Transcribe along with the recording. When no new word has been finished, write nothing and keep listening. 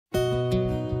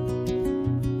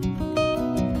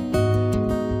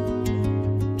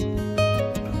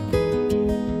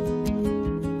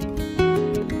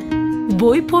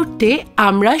বই পড়তে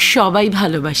আমরা সবাই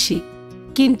ভালোবাসি,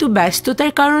 কিন্তু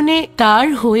ব্যস্ততার কারণে তার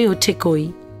হয়ে ওঠে কই।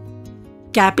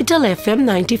 ক্যাপিটাল FM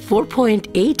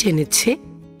 94.8 এনেছে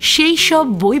সেই সব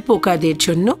বই পোকাদের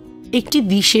জন্য একটি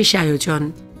বিশেষ আয়োজন,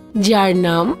 যার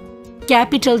নাম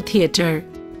ক্যাপিটাল থিয়েটার।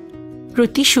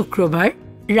 প্রতি শুক্রবার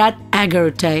রাত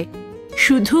 11টায়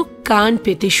শুধু কান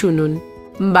পেতে শুনুন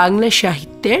বাংলা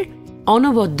সাহিত্যের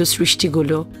অনবদ্য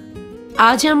সৃষ্টিগুলো।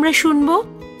 আজ আমরা শুনব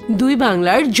দুই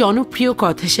বাংলার জনপ্রিয়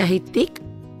কথা সাহিত্যিক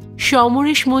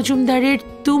সমরেশ মজুমদারের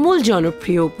তুমুল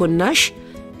জনপ্রিয় উপন্যাস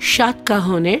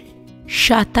সাতকাহনের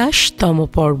 ২৭তম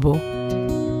পর্ব।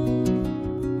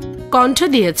 কণ্ঠ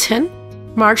দিয়েছেন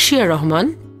মার্শিয়া রহমান,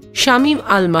 শামীম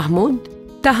আল মাহমুদ,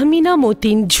 তাহমিনা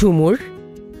মতিন ঝুমুর,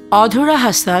 অধরা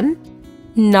হাসান,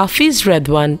 নাফিজ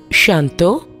রেদওয়ান শান্ত,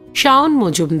 শাওন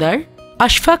মজুমদার,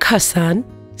 আশফাক হাসান,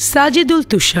 সাজিদুল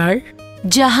তুষার,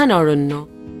 জাহান অরণ্য।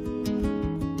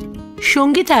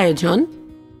 সঙ্গীত আয়োজন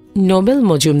নোবেল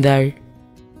মজুমদার,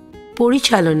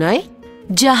 পরিচালনায়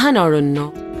জাহান অরণ্য।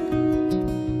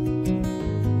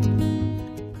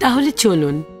 তাহলে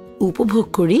চলুন উপভোগ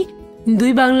করি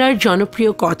দুই বাংলার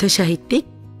জনপ্রিয় কথা সাহিত্যিক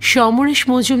সমরেশ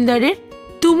মজুমদারের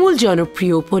তুমুল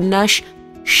জনপ্রিয় উপন্যাস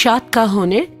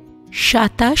সাতকাহনের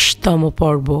 ২৭তম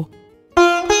পর্ব।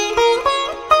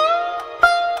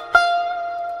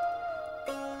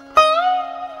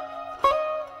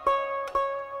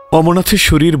 অমরনাথের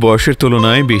শরীর বয়সের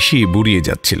তুলনায় বেশি বুড়িয়ে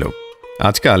যাচ্ছিল।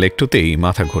 আজকাল একটুতেই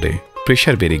মাথা ঘোরে,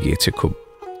 প্রেশার বেড়ে গিয়েছে খুব।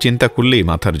 চিন্তা করলেই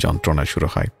মাথার যন্ত্রণা শুরু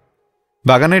হয়।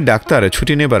 বাগানের ডাক্তার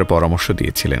ছুটি নেবার পরামর্শ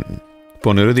দিয়েছিলেন।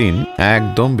 15 দিন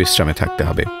একদম বিশ্রামে থাকতে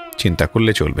হবে, চিন্তা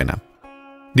করলে চলবে না।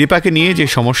 দীপাকে নিয়ে যে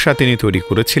সমস্যা তিনি তৈরি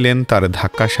করেছিলেন তার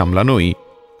ধাক্কা সামলানোই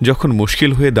যখন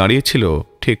মুশকিল হয়ে দাঁড়িয়েছিল,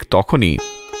 ঠিক তখনই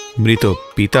মৃত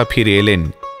পিতা ফিরে এলেন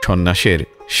সন্ন্যাসের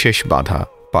শেষ বাধা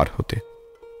পার হতে।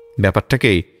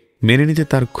 ব্যাপারটাকেই মেনে নিতে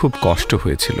তার খুব কষ্ট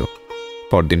হয়েছিল।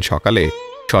 পরদিন সকালে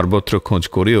সর্বত্র খোঁজ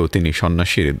করেও তিনি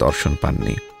সন্ন্যাসীর দর্শন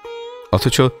পাননি।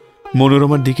 অথচ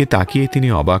মনোরমার দিকে তাকিয়ে তিনি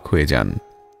অবাক হয়ে যান।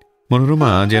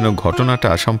 মনোরমা যেন ঘটনাটা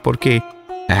সম্পর্কে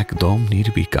একদম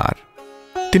নির্বিকার।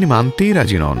 তিনি মানতেই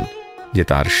রাজি নন যে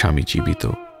তার স্বামী জীবিত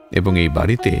এবং এই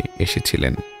বাড়িতে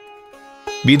এসেছিলেন।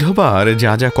 বিধবার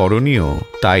যা যা করণীয়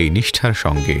তাই নিষ্ঠার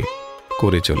সঙ্গে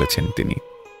করে চলেছেন তিনি।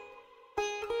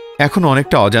 এখন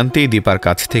অনেকটা অজান্তেই দীপার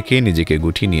কাছ থেকে নিজেকে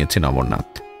গুটিয়ে নিয়েছেন অমরনাথ।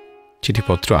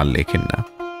 চিঠিপত্র আর লেখেন না,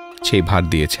 সেই ভার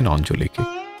দিয়েছেন অঞ্জলিকে।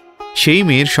 সেই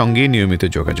মেয়ের সঙ্গে নিয়মিত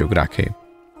যোগাযোগ রাখে।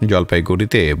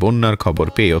 জলপাইগুড়িতে বন্যার খবর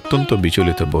পেয়ে অত্যন্ত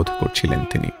বিচলিত বোধ করছিলেন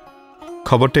তিনি।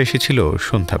 খবরটা এসেছিল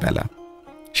সন্ধ্যাবেলা।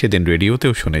 সেদিন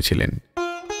রেডিওতেও শুনেছিলেন।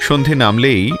 সন্ধে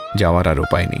নামলেই যাওয়ার আর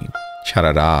উপায় নেই।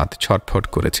 সারা রাত ছটফট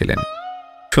করেছিলেন।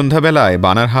 সন্ধ্যাবেলায়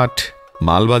বানারহাট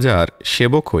মালবাজার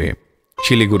সেবক হয়ে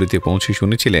শিলিগুড়িতে পৌঁছে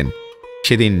শুনেছিলেন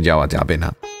সেদিন যাওয়া যাবে না।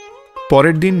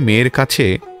 পরের দিন মেয়ের কাছে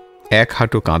এক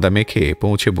হাঁটু কাঁদা মেখে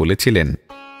পৌঁছে বলেছিলেন,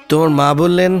 তোমার মা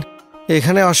বললেন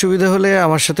এখানে অসুবিধা হলে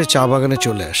আমার সাথে চা বাগানে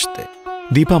চলে আসতে।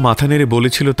 দীপা মাথা নেড়ে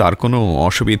বলেছিল তার কোনো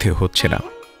অসুবিধে হচ্ছে না।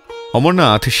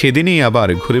 অমরনাথ সেদিনই আবার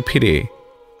ঘুরে ফিরে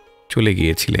চলে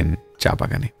গিয়েছিলেন চা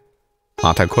বাগানে।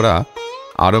 মাথা ঘোরা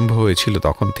আরম্ভ হয়েছিল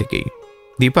তখন থেকেই।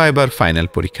 দীপা এবার ফাইনাল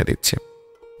পরীক্ষা দিচ্ছে।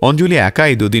 অঞ্জলি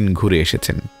একাই 2 দিন ঘুরে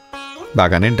এসেছেন।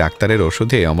 বাগানের ডাক্তারের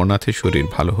ওষুধে অমরনাথের শরীর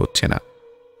ভালো হচ্ছে না।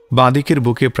 বাঁদিকের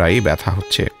বুকে প্রায়ই ব্যথা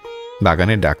হচ্ছে।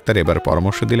 বাগানের ডাক্তার এবার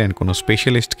পরামর্শ দিলেন কোনো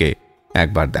স্পেশালিস্টকে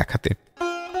একবার দেখাতে।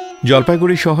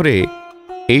 জলপাইগুড়ি শহরে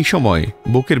এই সময়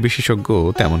বুকের বিশেষজ্ঞ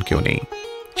তেমন কেউ নেই।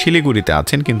 শিলিগুড়িতে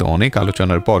আছেন, কিন্তু অনেক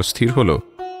আলোচনার পর স্থির হলো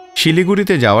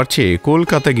শিলিগুড়িতে যাওয়ার চেয়ে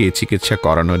কলকাতা গিয়ে চিকিৎসা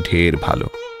করানো ঢের ভালো।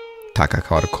 থাকা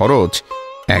খাওয়ার খরচ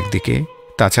একদিকে,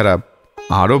 তাছাড়া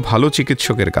আরও ভালো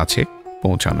চিকিৎসকের কাছে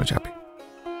পৌঁছানো যাবে।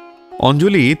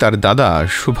 অঞ্জলি তার দাদা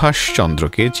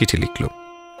সুভাষচন্দ্রকে চিঠি লিখল।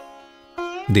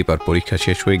 দীপার পরীক্ষা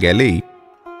শেষ হয়ে গেলেই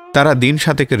তারা দিন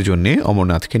 7 জন্য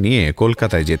অমরনাথকে নিয়ে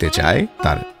কলকাতায় যেতে চায়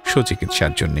তার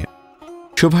সুচিকিৎসার জন্য।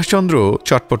 সুভাষচন্দ্র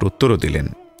চটপট উত্তরও দিলেন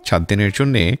 7 দিনের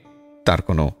জন্য তার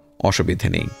কোনো অসুবিধে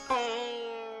নেই।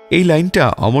 এই লাইনটা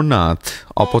অমরনাথ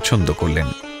অপছন্দ করলেন।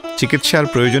 চিকিৎসার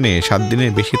প্রয়োজনে 7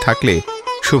 দিনের বেশি থাকলে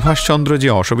সুভাষচন্দ্র যে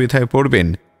অসুবিধায় পড়বেন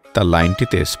তার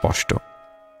লাইনটিতে স্পষ্ট।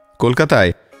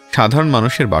 কলকাতায় সাধারণ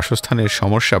মানুষের বাসস্থানের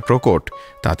সমস্যা প্রকট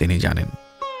তা তিনি জানেন।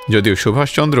 যদিও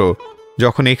সুভাষচন্দ্র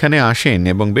যখন এখানে আসেন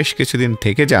এবং বেশ কিছুদিন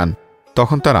থেকে যান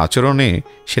তখন তার আচরণে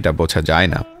সেটা বোঝা যায়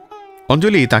না।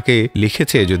 অঞ্জলি তাকে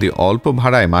লিখেছে যদি অল্প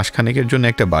ভাড়ায় মাসখানেকের জন্য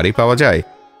একটা বাড়ি পাওয়া যায়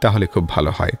তাহলে খুব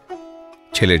ভালো হয়।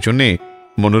 ছেলের জন্যে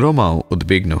মনোরমাও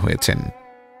উদ্বিগ্ন হয়েছেন।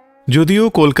 যদিও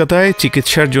কলকাতায়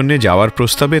চিকিৎসার জন্য যাওয়ার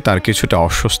প্রস্তাবে তার কিছুটা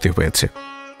অস্বস্তি হয়েছে।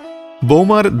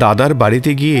 বৌমার দাদার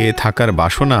বাড়িতে গিয়ে থাকার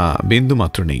বাসনা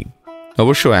বিন্দুমাত্র নেই।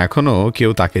 অবশ্য এখনও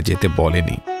কেউ তাকে যেতে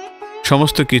বলেনি।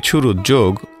 সমস্ত কিছুর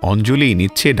উদ্যোগ অঞ্জলি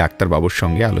নিচ্ছে ডাক্তারবাবুর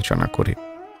সঙ্গে আলোচনা করে।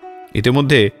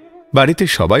 ইতিমধ্যে বাড়িতে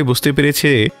সবাই বুঝতে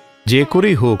পেরেছে যে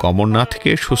করেই হোক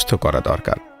অমরনাথকে সুস্থ করা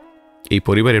দরকার। এই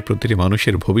পরিবারের প্রতিটি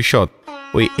মানুষের ভবিষ্যৎ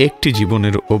ওই একটি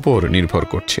জীবনের ওপর নির্ভর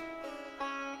করছে।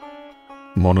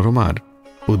 মনোরমার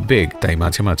উদ্বেগ তাই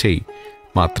মাঝে মাঝেই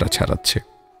মাত্রা ছাড়াচ্ছে।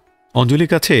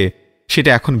 অঞ্জলির কাছে সেটা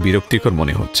এখন বিরক্তিকর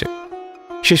মনে হচ্ছে।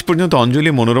 শেষ পর্যন্ত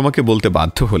অঞ্জলি মনোরমাকে বলতে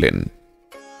বাধ্য হলেন,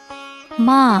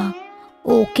 মা,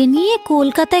 ওকে নিয়ে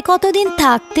কলকাতায় কতদিন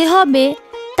থাকতে হবে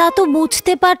তা তো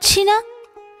বুঝতে পারছি না।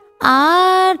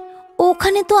 আর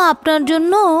ওখানে তো আপনার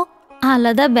জন্য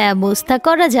আলাদা ব্যবস্থা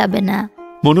করা যাবে না।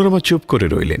 মনোরমা চুপ করে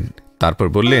রইলেন। তারপর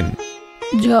বললেন,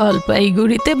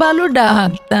 জলপাইগুড়িতে ভালো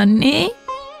ডাক্তার নেই?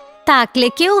 থাকলে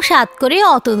কেউ সাত করে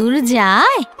অত দূর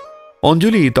যায়?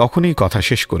 অঞ্জলি তখনই কথা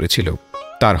শেষ করেছিল।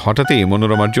 তার হঠাৎই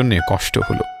মনোরমার জন্য কষ্ট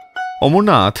হলো।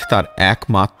 অমরনাথ তার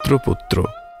একমাত্র পুত্র।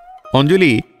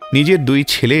 অঞ্জলি নিজের দুই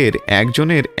ছেলের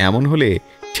একজনের এমন হলে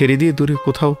ছেড়ে দিয়ে দূরে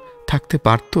কোথাও থাকতে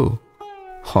পারত?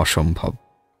 অসম্ভব।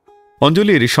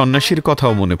 অঞ্জলির সন্ন্যাসীর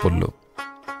কথাও মনে পড়ল।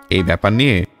 এই ব্যাপার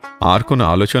নিয়ে আর কোনো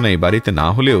আলোচনাই বাড়িতে না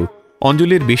হলেও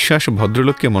অঞ্জলির বিশ্বাস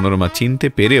ভদ্রলোককে মনোরমা চিনতে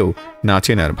পেরেও না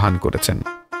চেনার ভান করেছেন।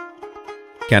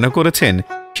 কেন করেছেন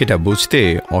সেটা বুঝতে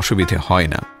অসুবিধে হয়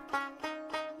না,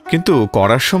 কিন্তু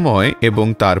করার সময় এবং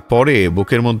তারপরে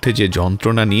বুকের মধ্যে যে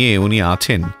যন্ত্রণা নিয়ে উনি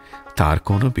আছেন তার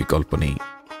কোনো বিকল্প নেই।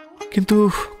 কিন্তু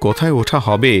কোথায় ওঠা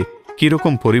হবে,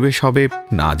 কিরকম পরিবেশ হবে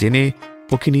না জেনে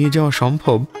ওকে নিয়ে যাওয়া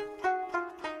সম্ভব?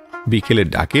 বিকেলের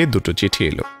ডাকে দুটো চিঠি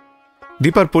এলো।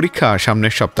 দীপার পরীক্ষা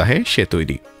সামনের সপ্তাহে, সে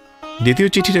তৈরি। দ্বিতীয়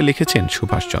চিঠিটা লিখেছেন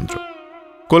সুভাষচন্দ্র।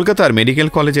 কলকাতার মেডিকেল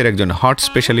কলেজের একজন হার্ট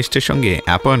স্পেশালিস্টের সঙ্গে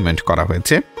অ্যাপয়েন্টমেন্ট করা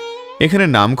হয়েছে। এখানে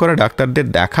নামকরা ডাক্তারদের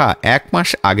দেখা 1 মাস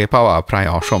আগে পাওয়া প্রায়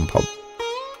অসম্ভব।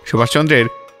 সুভাষচন্দ্রের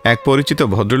এক পরিচিত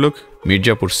ভদ্রলোক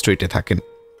মির্জাপুর স্ট্রিটে থাকেন।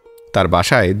 তার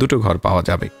বাসায় 2টো ঘর পাওয়া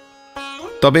যাবে,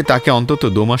 তবে তাকে অন্তত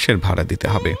 2 মাসের ভাড়া দিতে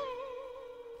হবে।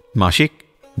 মাসিক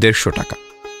 150 টাকা।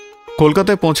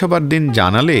 কলকাতায় পৌঁছাবার দিন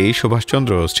জানালে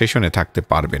সুভাষচন্দ্র স্টেশনে থাকতে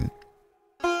পারবেন।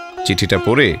 চিঠিটা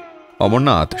পড়ে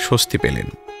অমরনাথ স্বস্তি পেলেন।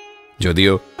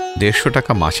 যদিও 150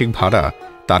 টাকা মাসিক ভাড়া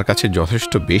তার কাছে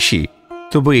যথেষ্ট বেশি,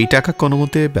 তবু এই টাকা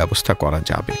কোনোমতে ব্যবস্থা করা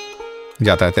যাবে।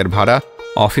 যাতায়াতের ভাড়া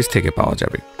অফিস থেকে পাওয়া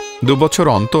যাবে। 2 বছর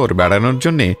অন্তর বেড়ানোর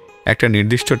জন্যে একটা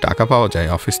নির্দিষ্ট টাকা পাওয়া যায়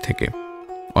অফিস থেকে।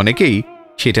 অনেকেই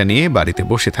সেটা নিয়ে বাড়িতে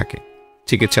বসে থাকে।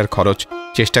 চিকিৎসার খরচ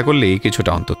চেষ্টা করলেই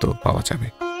কিছুটা অন্তত পাওয়া যাবে।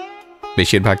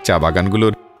 বেশিরভাগ চা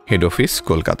বাগানগুলোর হেড অফিস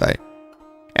কলকাতায়।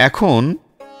 এখন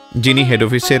যিনি হেড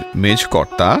অফিসের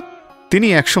মেজকর্তা, তিনি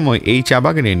একসময় এই চা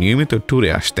বাগানে নিয়মিত ট্যুরে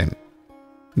আসতেন।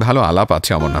 ভালো আলাপ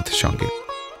আছে অমরনাথের সঙ্গে।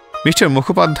 মিস্টার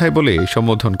মুখোপাধ্যায় বলে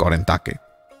সম্বোধন করেন তাকে।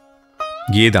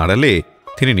 গিয়ে দাঁড়ালে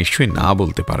তিনি নিশ্চয়ই না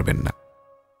বলতে পারবেন না।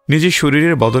 নিজের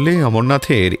শরীরের বদলে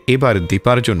অমরনাথের এবার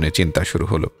দীপার জন্য চিন্তা শুরু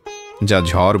হলো। যা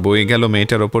ঝড় বয়ে গেল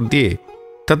মেয়েটার ওপর দিয়ে,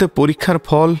 তাতে পরীক্ষার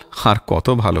ফল আর কত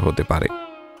ভালো হতে পারে।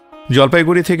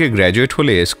 জলপাইগুড়ি থেকে গ্র্যাজুয়েট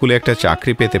হলে স্কুলে একটা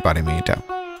চাকরি পেতে পারে মেয়েটা।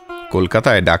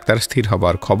 কলকাতায় ডাক্তার স্থির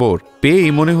হবার খবর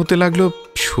পেয়েই মনে হতে লাগলো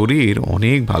শরীর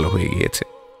অনেক ভালো হয়ে গিয়েছে।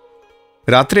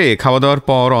 রাত্রে খাওয়া দাওয়ার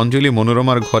পর অঞ্জলি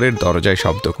মনোরমার ঘরের দরজায়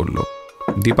শব্দ করল।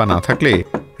 দীপা না থাকলে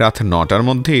রাত 9টার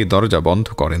মধ্যেই দরজা বন্ধ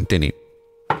করেন তিনি।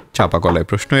 চাপা গলায়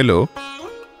প্রশ্ন এলো,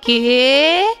 কে?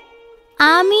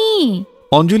 আমি।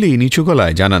 অঞ্জলি নিচু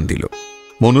গলায় জানান দিল।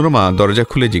 মনোরমা দরজা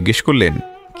খুলে জিজ্ঞেস করলেন,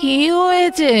 কি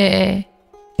হয়েছে?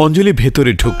 অঞ্জলি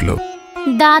ভেতরে ঢুকল।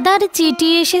 দাদার চিঠি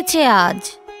এসেছে আজ।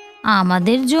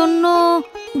 আমাদের জন্য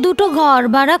 2টো ঘর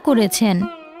ভাড়া করেছেন।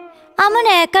 আমার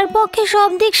একার পক্ষে সব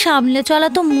দিক সামলে চলা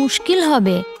তো মুশকিল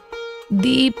হবে।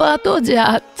 দীপা তো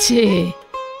যাচ্ছে,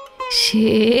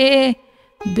 সে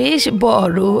বেশ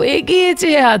বড় হয়ে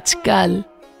গিয়েছে আজকাল।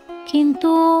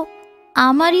 কিন্তু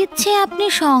আমার ইচ্ছে আপনি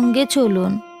সঙ্গে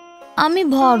চলুন, আমি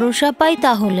ভরসা পাই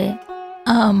তাহলে।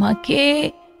 আমাকে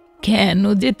কেন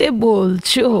যেতে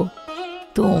বলছো?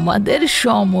 তোমাদের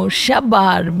সমস্যা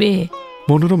বাড়বে।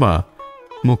 মনোরমা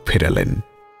মুখ ফেরালেন।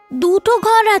 2টো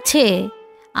ঘর আছে,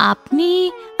 আপনি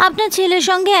আপনার ছেলের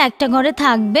সঙ্গে একটা ঘরে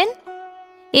থাকবেন,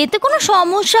 এতে কোনো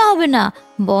সমস্যা হবে না।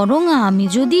 বরং আমি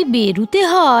যদি বেরুতে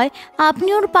হয় আপনি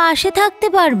ওর পাশে থাকতে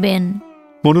পারবেন।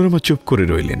 মনোরমা চুপ করে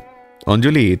রইলেন।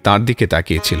 অঞ্জলি তার দিকে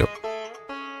তাকিয়েছিল।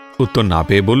 উত্তর না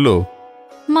পেয়ে বলল,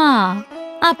 মা,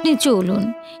 আপনি চলুন।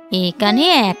 এখানে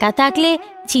একা থাকলে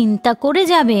চিন্তা করে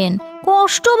যাবেন,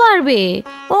 কষ্ট বাড়বে।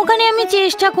 ওখানে আমি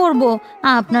চেষ্টা করব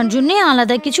আপনার জন্য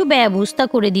আলাদা কিছু ব্যবস্থা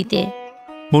করে দিতে।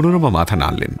 মনোরমা মাথা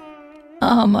নাড়লেন।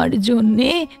 আমার জন্যে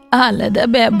আলাদা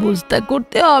ব্যবস্থা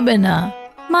করতে হবে না।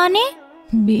 মানে?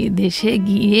 বিদেশে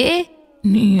গিয়ে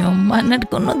নিয়ম মানার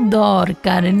কোনো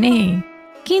দরকার নেই।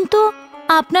 কিন্তু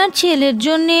আপনার ছেলের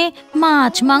জন্যে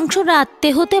মাছ মাংস রাঁধতে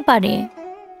হতে পারে।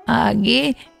 আগে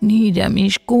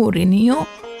নিরামিষ করে নিও,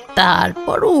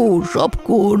 তারপর ওসব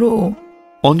করো।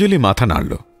 অঞ্জলি মাথা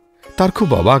নাড়ল। তার খুব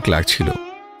অবাক লাগছিল,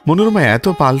 মনোরমা এত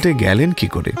পাল্টে গেলেন কি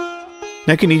করে?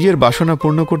 নাকি নিজের বাসনা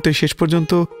পূর্ণ করতে শেষ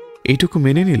পর্যন্ত এইটুকু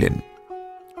মেনে নিলেন?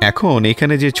 এখন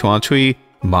এখানে যে ছোঁয়াছুঁই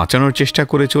বাঁচানোর চেষ্টা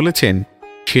করে চলেছেন,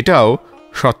 সেটাও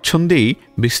স্বচ্ছন্দেই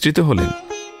বিস্তৃত হলেন।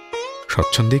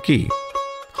 স্বচ্ছন্দে কি?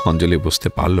 অঞ্জলি বুঝতে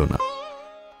পারল না।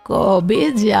 কবে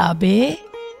যাবে?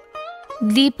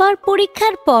 দীপার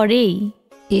পরীক্ষার পরেই।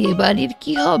 এ বাড়ির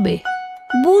কি হবে?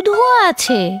 বুধও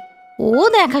আছে, ও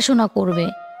দেখাশোনা করবে।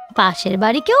 পাশের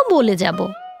বাড়িকেও বলে যাব।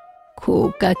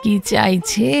 খোকা কি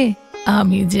চাইছে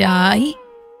আমি যাই?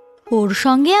 ওর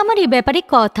সঙ্গে আমার এ ব্যাপারে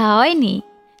কথা হয়নি।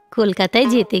 কলকাতায়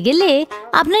যেতে গেলে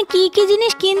আপনার কি কি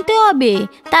জিনিস কিনতে হবে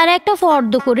তার একটা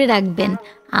ফর্দ করে রাখবেন।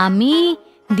 আমি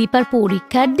দীপার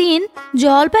পরীক্ষার দিন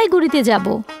জলপাইগুড়িতে যাব,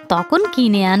 তখন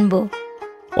কিনে আনবো।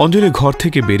 অঞ্জলি ঘর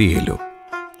থেকে বেরিয়ে এলো।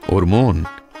 ওর মন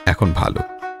এখন ভালো।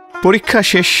 পরীক্ষা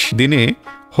শেষ দিনে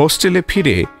হোস্টেলে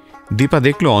ফিরে দীপা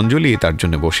দেখল অঞ্জলি তার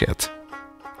জন্য বসে আছে।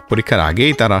 পরীক্ষার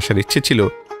আগেই তার আসার ইচ্ছে ছিল,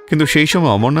 কিন্তু সেই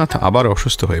সময় অমরনাথ আবার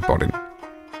অসুস্থ হয়ে পড়েন।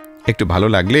 একটু ভালো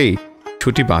লাগলেই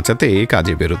ছুটি বাঁচাতে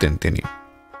কাজে বেরোতেন তিনি।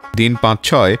 দিন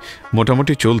 5-6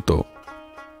 মোটামুটি চলত,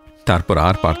 তারপর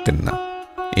আর পারতেন না।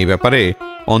 এই ব্যাপারে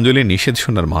অঞ্জলির নিষেধ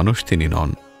শোনার মানুষ তিনি নন।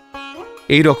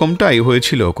 এই রকমটাই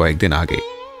হয়েছিল কয়েকদিন আগে,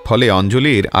 ফলে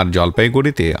অঞ্জলির আর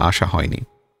জলপাইগুড়িতে আসা হয়নি।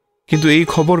 কিন্তু এই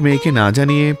খবর মেয়েকে না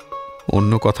জানিয়ে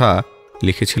অন্য কথা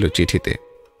লিখেছিল চিঠিতে।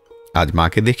 আজ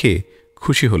মাকে দেখে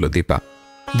খুশি হলো দীপা।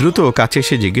 দ্রুত কাছে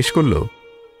এসে জিজ্ঞেস করল,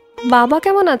 বাবা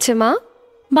কেমন আছে মা?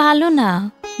 ভালো না,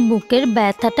 বুকের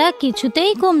ব্যথাটা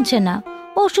কিছুতেই কমছে না।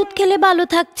 ওষুধ খেলে ভালো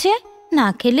থাকছে, না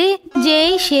খেলে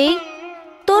যেই সেই।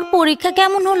 তোর পরীক্ষা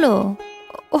কেমন হলো?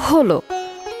 হলো।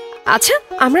 আচ্ছা,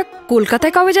 আমরা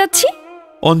কলকাতায় কবে যাচ্ছি?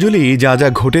 অঞ্জলি যা যা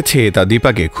ঘটেছে তা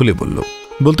দীপাকে খুলে বলল।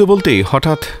 বলতে বলতেই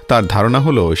হঠাৎ তার ধারণা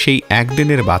হলো সেই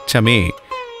একদিনের বাচ্চা মেয়ে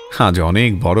আজ অনেক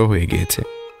বড় হয়ে গিয়েছে।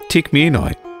 ঠিক মেয়ে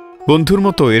নয়, বন্ধুর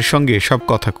মতো এর সঙ্গে সব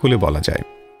কথা খুলে বলা যায়।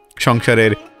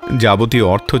 সংসারের যাবতীয়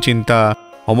অর্থচিন্তা,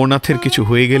 অমরনাথের কিছু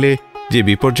হয়ে গেলে যে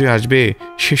বিপর্যয় আসবে,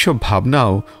 সেসব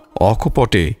ভাবনাও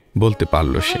অকপটে বলতে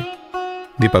পারল সে।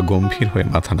 দীপা গম্ভীর হয়ে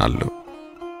মাথা নাড়ল।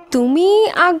 তুমি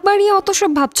আগবাড়ি অত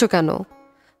সব ভাবছো কেন?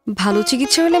 ভালো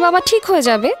চিকিৎসা হলে বাবা ঠিক হয়ে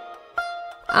যাবে।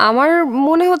 আমার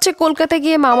মনে হচ্ছে কলকাতায়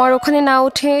গিয়ে মামার ওখানে না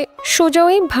উঠে সোজা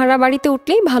ওই ভাড়া বাড়িতে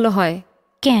উঠলেই ভালো হয়।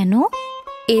 কেন?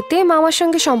 এতে মামার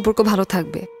সঙ্গে সম্পর্ক ভালো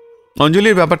থাকবে।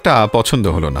 অঞ্জলির ব্যাপারটা পছন্দ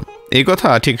হলো না। এই কথা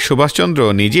ঠিক সুভাষচন্দ্র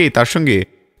নিজেই তার সঙ্গে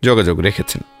যোগাযোগ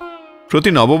রেখেছেন। প্রতি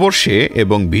নববর্ষে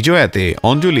এবং বিজয়াতে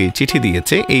অঞ্জলি চিঠি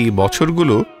দিয়েছে এই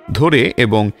বছরগুলো ধরে,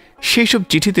 এবং সেই সব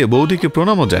চিঠিতে বৌদিকে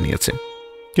প্রণামও জানিয়েছে।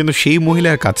 কিন্তু সেই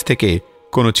মহিলার কাছ থেকে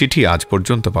কোনো চিঠি আজ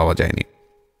পর্যন্ত পাওয়া যায়নি।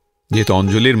 যেহেতু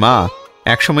অঞ্জলির মা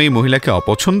একসময় এই মহিলাকে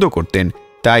অপছন্দ করতেন,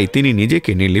 তাই তিনি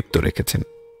নিজেকে নির্লিপ্ত রেখেছেন।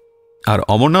 আর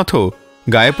অমরনাথও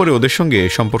গায়ে পড়ে ওদের সঙ্গে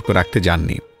সম্পর্ক রাখতে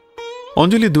যাননি।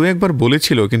 অঞ্জলি 2-1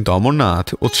 বলেছিল, কিন্তু অমরনাথ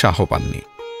উৎসাহ পাননি।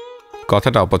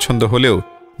 কথাটা অপছন্দ হলেও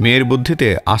মেয়ের বুদ্ধিতে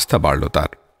আস্থা বাড়ল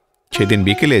তার। সেদিন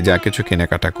বিকেলে যা কিছু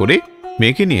কেনাকাটা করে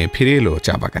মেয়েকে নিয়ে ফিরে এলো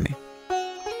চা বাগানে।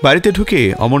 বাড়িতে ঢুকে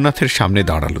অমরনাথের সামনে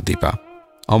দাঁড়ালো দীপা।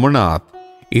 অমরনাথ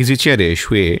ইজি চেয়ারে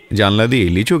শুয়ে জানলা দিয়ে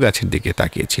লিচু গাছের দিকে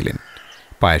তাকিয়েছিলেন।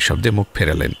 পায়ের শব্দে মুখ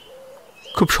ফেরালেন।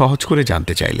 খুব সহজ করে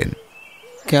জানতে চাইলেন,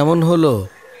 কেমন হলো?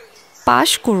 পাশ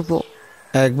করব।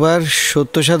 একবার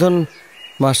সত্যসাধন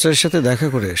মাস্টারের সাথে দেখা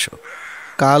করে এসো।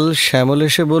 কাল শ্যামল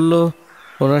এসে বলল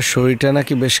ওনার শরীরটা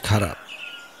নাকি বেশ খারাপ,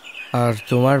 আর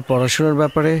তোমার পড়াশোনার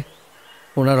ব্যাপারে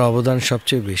ওনার অবদান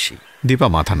সবচেয়ে বেশি। দীপা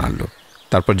মাথা নাড়ল।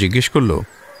 তারপর জিজ্ঞেস করল,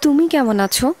 তুমি কেমন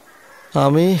আছো?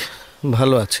 আমি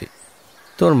ভালো আছি।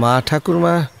 তোর মা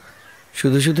ঠাকুরমা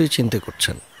শুধু শুধুই চিন্তা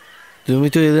করছেন। তুমি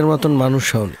তো এদের মতন মানুষ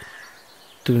হওনি,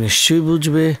 তুমি নিশ্চয়ই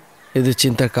বুঝবে এদের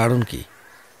চিন্তার কারণ কি।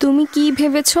 তুমি কি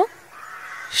ভেবেছ?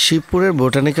 শিবপুরের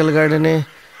বোটানিক্যাল গার্ডেনে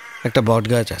একটা বট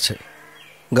গাছ আছে।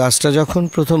 গাছটা যখন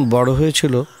প্রথম বড়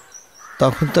হয়েছিল,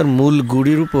 তখন তার মূল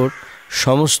গুড়ির উপর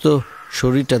সমস্ত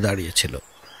শরীরটা দাঁড়িয়েছিল।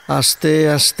 আস্তে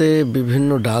আস্তে বিভিন্ন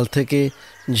ডাল থেকে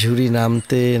ঝুরি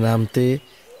নামতে নামতে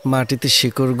মাটিতে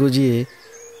শিকড় গজিয়ে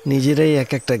নিজেরাই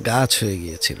এক একটা গাছ হয়ে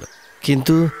গিয়েছিল।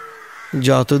 কিন্তু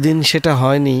যতদিন সেটা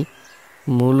হয়নি,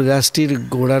 মূল গাছটির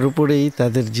গোড়ার উপরেই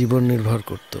তাদের জীবন নির্ভর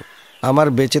করত। আমার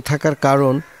বেঁচে থাকার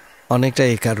কারণ অনেকটা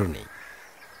এ কারণেই।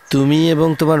 তুমি এবং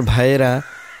তোমার ভাইয়েরা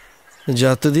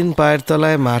যতদিন পায়ের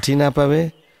তলায় মাটি না পাবে,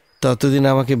 ততদিন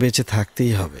আমাকে বেঁচে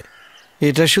থাকতেই হবে।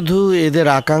 এটা শুধু এদের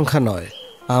আকাঙ্ক্ষা নয়,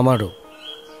 আমারও।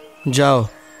 যাও,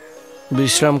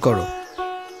 বিশ্রাম করো।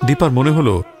 দীপার মনে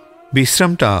হলো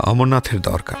বিশ্রামটা অমরনাথের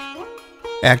দরকার।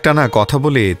 একটানা কথা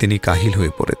বলে তিনি কাহিল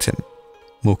হয়ে পড়েছেন।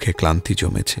 মুখে ক্লান্তি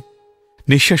জমেছে।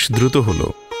 নিঃশ্বাস দ্রুত হলো।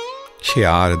 সে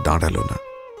আর দাঁড়ালো না।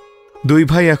 দুই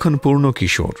ভাই এখন পূর্ণ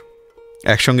কিশোর,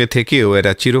 একসঙ্গে থেকেও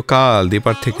এরা চিরকাল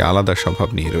দীপার থেকে আলাদা স্বভাব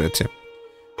নিয়ে রয়েছে।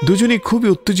 দুজনই খুবই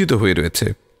উত্তেজিত হয়ে রয়েছে,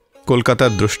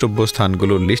 কলকাতার দ্রষ্টব্য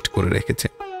স্থানগুলোর লিস্ট করে রেখেছে।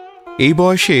 এই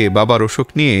বয়সে বাবার অসুখ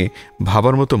নিয়ে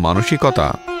ভাবার মতো মানসিকতা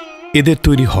এদের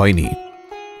তৈরি হয়নি,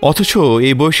 অথচ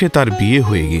এই বয়সে তার বিয়ে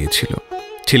হয়ে গিয়েছিল।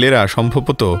 ছেলেরা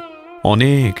সম্ভবত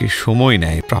অনেক সময়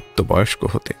নেয় প্রাপ্তবয়স্ক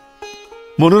হতে।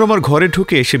 মনোরমার ঘরে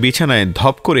ঢুকে এসে বিছানায়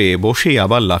ধপ করে বসেই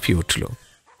আবার লাফিয়ে উঠল।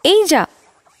 এই যা।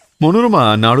 মনোরমা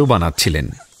নাড়ু বানাচ্ছিলেন,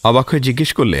 অবাক হয়ে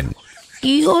জিজ্ঞেস করলেন,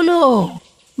 কি হলো?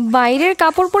 বাইরের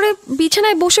কাপড় পরে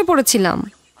বিছানায় বসে পড়েছিলাম।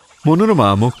 মনোরমা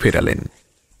মুখ ফেরালেন।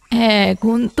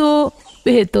 এখন তো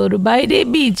ভেতর বাইরে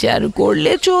বিচার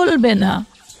করলে চলবে না,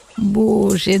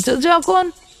 বসেছ যখন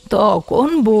তখন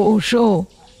বসো।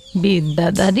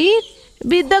 বিদ্যাদারির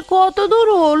বিদ্যা কত দূর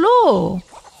হলো?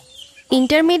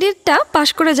 ইন্টারমিডিয়েটটা পাশ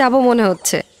করে যাব মনে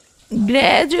হচ্ছে।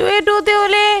 গ্র্যাজুয়েট হতে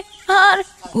হলে আর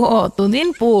কতদিন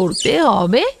পড়তে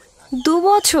হবে? 2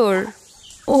 বছর।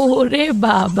 ওরে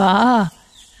বাবা,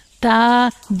 তা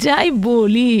যাই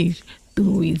বলিস,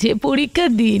 তুই যে পরীক্ষা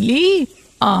দিলি,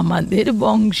 আমাদের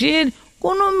বংশের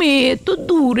কোনো মেয়ে তো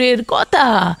দূরের কথা,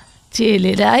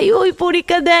 ছেলেরাই ওই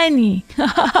পরীক্ষা দেয়নি।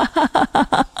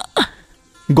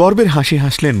 গর্বের হাসি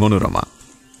হাসলেন মনোরমা।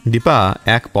 দীপা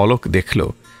এক পলক দেখল,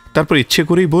 তারপর ইচ্ছে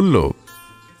করেই বলল,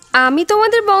 আমি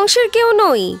তোমাদের বংশের কেউ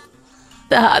নই।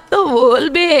 তা তো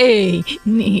বলবে,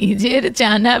 নিজের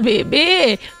জানা ভেবে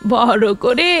বড়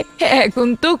করে এখন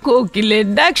তো কোকিলের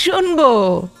ডাক শুনবো।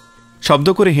 শব্দ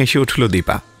করে হেসে উঠল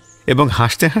দীপা এবং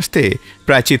হাসতে হাসতে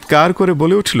প্রায় চিৎকার করে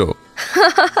বলে উঠল,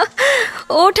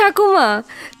 ও ঠাকুমা,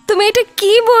 তুমি এটা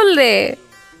কি বললে?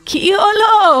 কি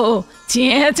হলো,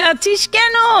 চেঁচাচ্ছিস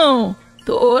কেন?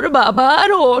 তোর বাবার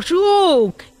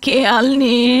অসুখ খেয়াল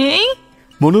নেই?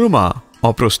 মনোরমা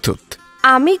অপ্রস্তুত।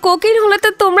 আমি কোকিল হলে তো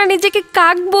তোমরা নিজেকে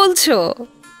কাক বলছো।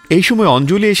 এই সময়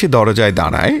অঞ্জলি এসে দরজায়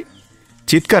দাঁড়ায়,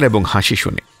 চিৎকার এবং হাসি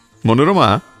শুনে মনোরমা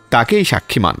তাকেই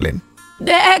সাক্ষী মানলেন।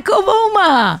 দেখো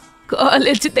বৌমা,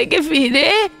 কলেজ থেকে ফিরে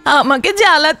আমাকে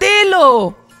জ্বালাতে এলো।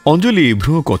 অঞ্জলি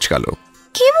ভ্রু কোঁচকাল।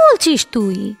 কি বলছিস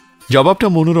তুই? জবাবটা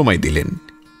মনোরমাই দিলেন।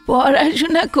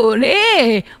 পড়াশোনা করে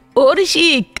ওর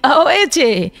শিক্ষা হয়েছে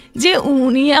যে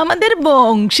উনি আমাদের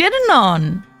বংশের নন।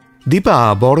 দীপা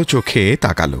বড় চোখে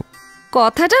তাকালো।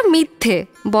 কথাটা মিথ্যে,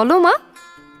 বলো মা।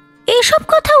 এসব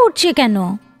কথা উঠছে কেন?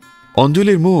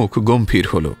 অঞ্জলির মুখ গম্ভীর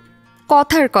হলো।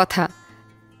 কথার কথা,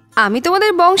 আমি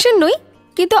তোমাদের বংশের নই,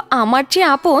 কিন্তু আমার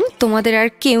চেয়ে আপন তোমাদের আর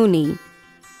কেউ নেই।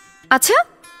 আচ্ছা,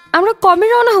 আমরা কবে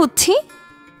রওনা হচ্ছি?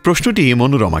 প্রশ্নটি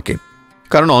মনোরমাকে,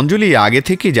 কারণ অঞ্জলি আগে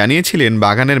থেকে জানিয়েছিলেন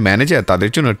বাগানের ম্যানেজার তাদের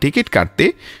জন্য টিকিট কাটতে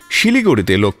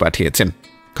শিলিগুড়িতে লোক পাঠিয়েছেন।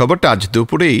 খবরটা আজ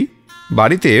দুপুরেই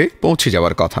বাড়িতে পৌঁছে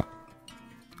যাওয়ার কথা।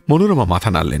 মনোরমা মাথা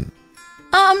নাড়লেন।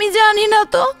 আমি জানি না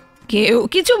তো, কেউ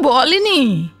কিছু বলেনি।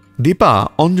 দীপা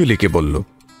অঞ্জলিকে বলল,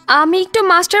 আমি একটু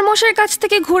মাস্টার মশাইয়ের কাছ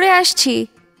থেকে ঘুরে আসছি।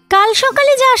 কাল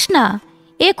সকালে যাস না,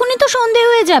 এখনই তো সন্ধে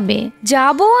হয়ে যাবে।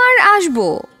 যাবো আর আসবো।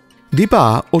 দীপা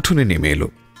উঠোনে নেমে এলো।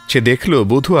 সে দেখল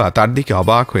বধুয়া তার দিকে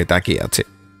অবাক হয়ে তাকিয়ে আছে।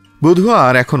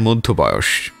 বধুয়ার এখন মধ্য বয়স।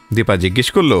 দীপা জিজ্ঞেস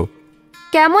করল,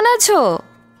 কেমন আছো?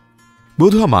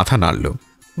 বধুয়া মাথা নাড়ল।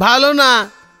 ভালো না,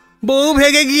 বউ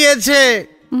ভেগে গিয়েছে।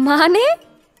 মানে?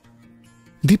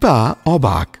 দীপা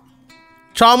অবাক।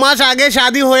 6 মাস আগে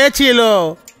শাদী হয়েছিল,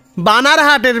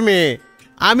 বানারহাটের মেয়ে।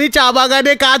 আমি চা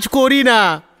বাগানে কাজ করি না,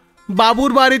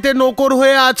 বাবুর বাড়িতে নৌকর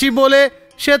হয়ে আছি বলে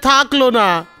সে থাকলো না।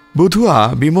 বধুয়া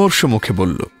বিমর্ষ মুখে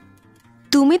বলল,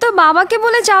 তুমি তো বাবাকে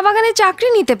বলে চা বাগানে চাকরি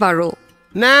নিতে পারো।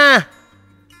 না,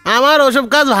 আমার ওসব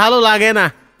কাজ ভালো লাগে না।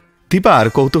 দীপার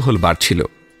কৌতূহল বাড়ছিল।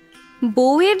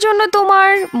 বউয়ের জন্য তোমার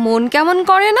মন কেমন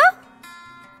করে না?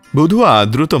 বধুয়া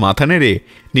দ্রুত মাথা নেড়ে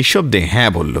নিঃশব্দে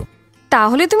হ্যাঁ বলল।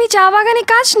 তাহলে তুমি চা বাগানে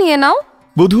কাজ নিয়ে নাও।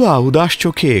 বধুয়া উদাস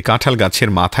চোখে কাঁঠাল গাছের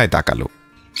মাথায় তাকালো।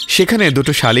 সেখানে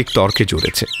দুটো শালিক তর্কে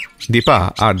জুড়েছে। দীপা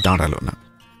আর দাঁড়ালো না,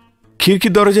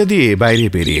 খিড়কির দরজা দিয়ে বাইরে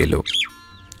বেরিয়ে এলো।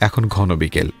 এখন ঘন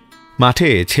বিকেল, মাঠে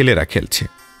ছেলেরা খেলছে।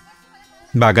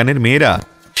 বাগানের মেয়েরা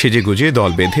সেজে গুজে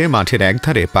দল বেঁধে মাঠের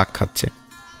একধারে পাক খাচ্ছে।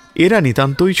 এরা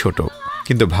নিতান্তই ছোট,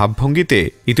 কিন্তু ভাবভঙ্গিতে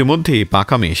ইতিমধ্যেই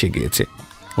পাকামে এসে গিয়েছে।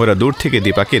 ওরা দূর থেকে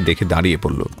দীপাকে দেখে দাঁড়িয়ে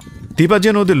পড়ল। দীপা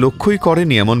যেন ওদের লক্ষ্যই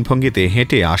করেনি এমন ভঙ্গিতে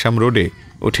হেঁটে আসাম রোডে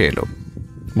উঠে এলো।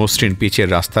 মসৃণ পিচের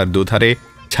রাস্তার দুধারে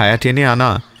ছায়া টেনে আনা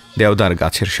দেওদার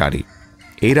গাছের সারি।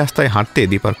 এই রাস্তায় হাঁটতে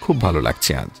দীপার খুব ভালো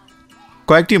লাগছে আজ।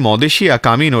 কয়েকটি মদেশিয়া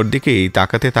কামিন ওর দিকেই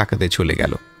তাকাতে তাকাতে চলে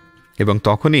গেল এবং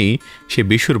তখনই সে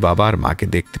বিশুর বাবা আর মাকে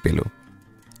দেখতে পেল।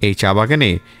 এই চা বাগানে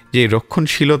যে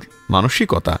রক্ষণশীল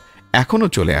মানসিকতা এখনও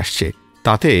চলে আসছে,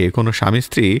 তাতে কোনো স্বামী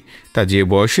স্ত্রী তা যে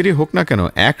বয়সেরই হোক না কেন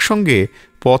একসঙ্গে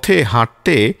পথে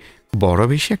হাঁটতে বড়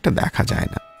বেশি একটা দেখা যায়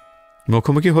না।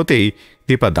 মুখোমুখি হতেই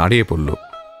দীপা দাঁড়িয়ে পড়ল।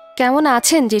 কেমন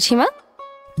আছেন জেঠিমা?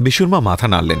 বিশুর মা মাথা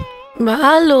নাড়লেন।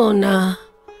 ভালো না।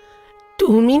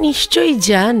 তুমি নিশ্চয়ই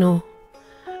জানো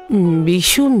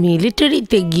বিশু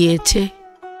মিলিটারিতে গিয়েছে।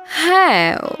 হ্যাঁ,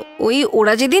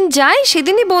 ওরা যেদিন যায়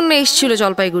সেদিনই বন্যা এসেছিল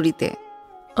জলপাইগুড়িতে।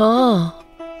 ও,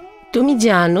 তুমি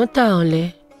জানো তাহলে?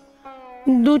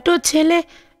 দুটো ছেলে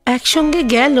একসঙ্গে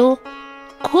গেল,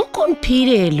 কখন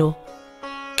ফিরে এলো,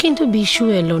 কিন্তু বিশু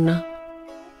এলো না।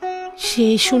 সে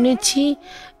শুনেছি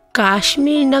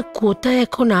কাশ্মীর না কোথায়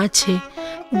এখন আছে,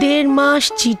 1.5 মাস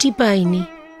চিঠি পাইনি।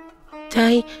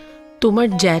 তাই তোমার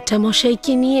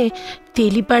জ্যাঠামশাইকে নিয়ে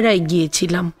তেলিপাড়ায়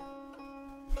গিয়েছিলাম।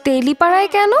 তেলিপাড়ায়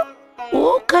কেন?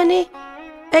 ওখানে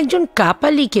একজন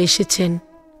কাপালিক এসেছেন,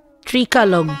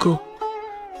 ত্রিকালজ্ঞ,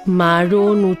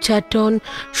 মারণ উচ্চাটন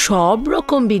সব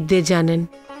রকম বিদ্যে জানেন।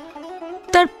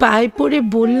 তার পায়ে পড়ে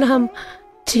বললাম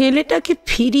ছেলেটাকে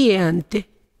ফিরিয়ে আনতে।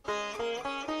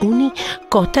 উনি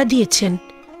কথা দিয়েছেন,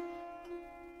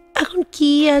 এখন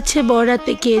কি আছে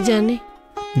বরাতে কে জানে।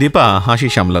 দীপা হাসি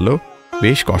সামলালো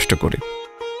বেশ কষ্ট করে।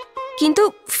 কিন্তু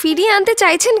ফিরিয়ে আনতে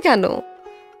চাইছেন কেন?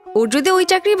 ওর যদি ওই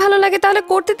চাকরি ভালো লাগে তাহলে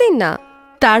করতে দিন না।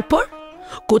 তারপর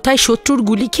কোথায় শত্রুর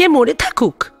গুলি খেয়ে মরে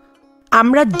থাকুক,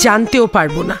 আমরা জানতেও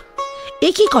পারবো না। এ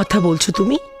কি কথা বলছো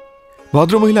তুমি?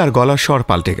 ভদ্রমহিলার গলার স্বর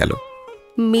পাল্টে গেল।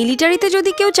 মিলিটারিতে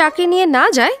যদি কেউ চাকরি নিয়ে না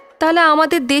যায় তাহলে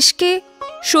আমাদের দেশকে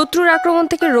শত্রুর আক্রমণ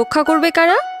থেকে রক্ষা করবে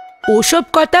কারা? ওসব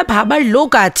কথা ভাবার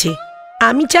লোক আছে।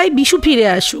 আমি চাই বিশু ফিরে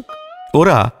আসুক।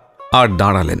 ওরা আর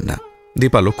দাঁড়ালেন না।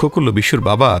 দীপা লক্ষ্য করল বিশুর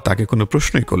বাবা তাকে কোনো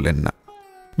প্রশ্নই করলেন না।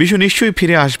 বিশু নিশ্চয়ই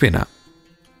ফিরে আসবে না,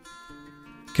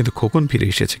 কিন্তু খোকন ফিরে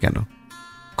এসেছে কেন?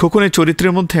 খোকনের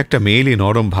চরিত্রের মধ্যে একটা মেয়েলি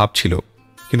নরম ভাব ছিল,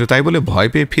 কিন্তু তাই বলে ভয়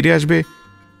পেয়ে ফিরে আসবে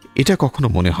এটা কখনো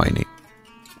মনে হয়নি।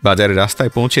 বাজারের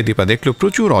রাস্তায় পৌঁছে দীপা দেখল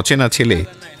প্রচুর অচেনা ছেলে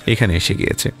এখানে এসে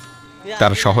গিয়েছে।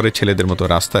 তার শহরের ছেলেদের মতো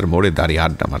রাস্তার মোড়ে দাঁড়িয়ে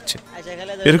আড্ডা মারছে।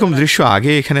 এরকম দৃশ্য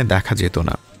আগে এখানে দেখা যেত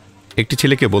না। একটি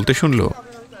ছেলেকে বলতে শুনল,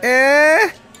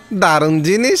 দারুণ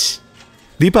জিনিস।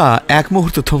 দীপা এক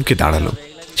মুহূর্ত থমকে দাঁড়ালো,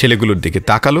 ছেলেগুলোর দিকে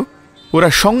তাকালো। ওরা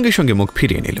সঙ্গে সঙ্গে মুখ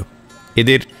ফিরিয়ে নিল।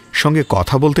 এদের সঙ্গে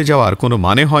কথা বলতে যাওয়ার কোনো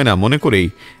মানে হয় না মনে করেই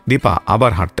দীপা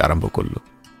আবার হাঁটতে আরম্ভ করল।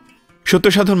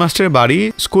 সত্যসাধন মাস্টারের বাড়ি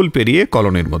স্কুল পেরিয়ে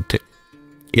কলোনির মধ্যে।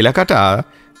 এলাকাটা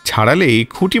ছাড়ালেই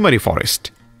খুঁটিমারি ফরেস্ট,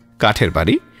 কাঠের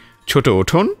বাড়ি, ছোট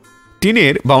উঠোন,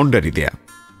 টিনের বাউন্ডারি দেয়া।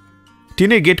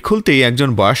 টিনের গেট খুলতেই একজন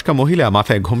বয়স্কা মহিলা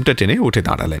মাথায় ঘোমটা টেনে উঠে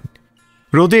দাঁড়ালেন।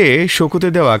 রোদে শোকতে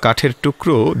দেওয়া কাঠের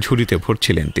টুকরো ঝুড়িতে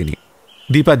ভরছিলেন তিনি।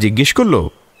 দীপা জিজ্ঞেস করল,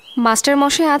 মাস্টার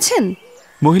মশাই আছেন?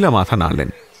 মহিলা মাথা নাড়লেন।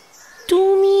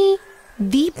 তুমি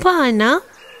দীপা না?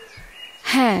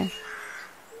 হ্যাঁ।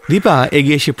 দীপা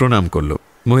এগিয়ে এসে প্রণাম করল।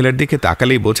 মহিলার দিকে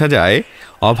তাকালেই বোঝা যায়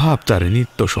অভাব তার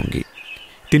নিত্য সঙ্গী।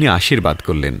 তিনি আশীর্বাদ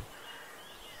করলেন,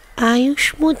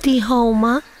 আয়ুষ্মতী হও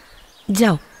মা,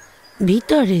 যাও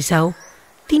ভিতরে যাও,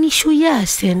 তিনি শুয়ে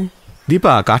আছেন।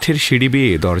 দীপা কাঠের সিঁড়ি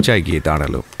বেয়ে দরজায় গিয়ে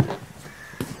দাঁড়ালো।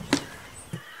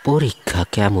 পরীক্ষা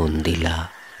কেমন দিলা?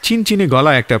 চিনচিনে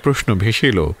গলা একটা প্রশ্ন ভেসে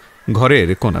এলো ঘরের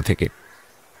কোণা থেকে।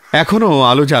 এখনো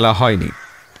আলো জ্বালা হয়নি।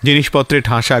 জিনিসপত্রে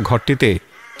ঠাসা ঘরটিতে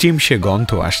চিমসে গন্ধ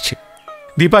আসছে।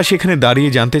 দীপা সেখানে দাঁড়িয়ে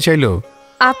জানতে চাইল,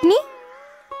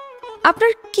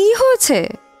 আপনার কি হয়েছে?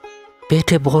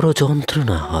 পেটে বড়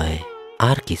যন্ত্রণা হয়,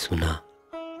 আর কিছু না।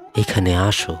 এখানে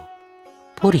আসো,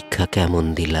 পরীক্ষা কেমন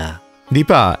দিলা?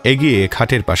 দীপা এগিয়ে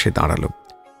খাটের পাশে দাঁড়ালো।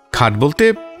 খাট বলতে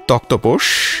তক্তপোষ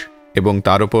এবং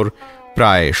তার উপর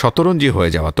প্রায় শতরঞ্জি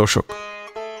হয়ে যাওয়া তোষক।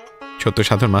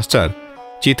 সত্যসাধন মাস্টার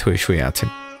চিত হয়ে শুয়ে আছেন।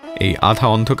 এই আধা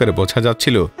অন্ধকারে বোঝা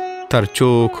যাচ্ছিল তার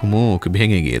চোখ মুখ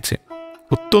ভেঙে গিয়েছে।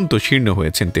 অত্যন্ত শীর্ণ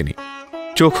হয়েছেন তিনি।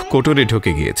 চোখ কোটরে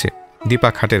ঢুকে গিয়েছে। দীপা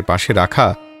খাটের পাশে রাখা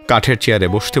কাঠের চেয়ারে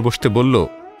বসতে বসতে বলল,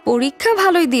 পরীক্ষা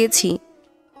ভালোই দিয়েছি,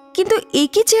 কিন্তু এই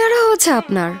কি চেহারা হচ্ছে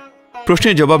আপনার?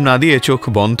 প্রশ্নের জবাব না দিয়ে চোখ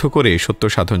বন্ধ করে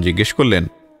সত্যসাধন জিজ্ঞেস করলেন,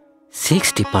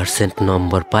 60%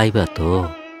 নম্বর পাইবা তো?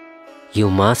 You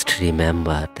must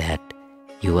remember that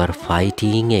you are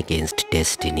fighting against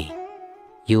destiny.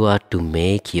 You R to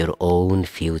make your own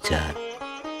future.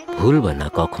 ভুলবা না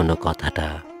কখনো কথাটা।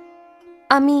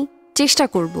 আমি চেষ্টা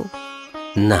করব।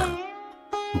 না,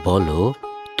 বলো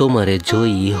তোমারে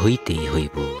জয়ী হইতেই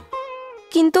হইব।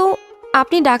 কিন্তু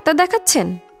আপনি ডাক্তার দেখাচ্ছেন?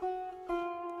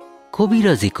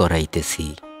 কবিরাজি করাইতেছি।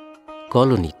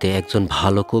 কলোনিতে একজন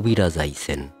ভালো কবিরাজ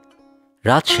আইছেন,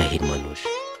 রাজশাহীর মানুষ,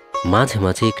 মাঝে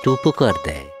মাঝে একটু উপকার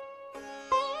দেয়।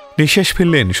 নিঃশ্বাস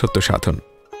ফেললেন সত্যসাধন।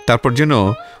 তারপর যেন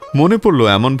মনে পড়ল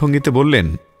এমন ভঙ্গিতে বললেন,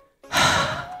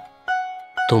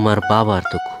 তোমার বাবার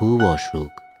তো খুব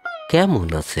অসুখ, কেমন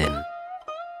আছেন?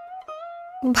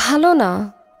 ভালো না,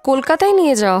 কলকাতায়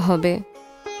নিয়ে যাওয়া হবে।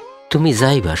 তুমি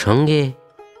যাইবা সঙ্গে?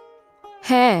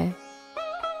 হ্যাঁ।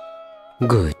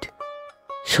 গুড।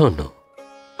 শোনো,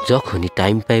 যখনই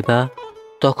টাইম পাইবা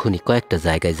তখনই কয়েকটা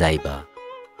জায়গায় যাইবা।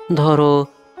 ধরো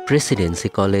প্রেসিডেন্সি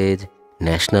কলেজ,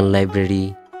 ন্যাশনাল লাইব্রেরি,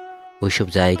 ওইসব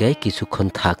জায়গায় কিছুক্ষণ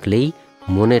থাকলেই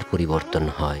মনের পরিবর্তন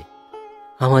হয়।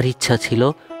 আমার ইচ্ছা ছিল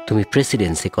তুমি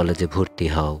প্রেসিডেন্সি কলেজে ভর্তি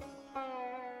হও।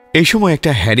 এই সময়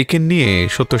একটা হ্যারিকেন নিয়ে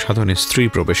সত্য সাধনের স্ত্রী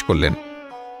প্রবেশ করলেন।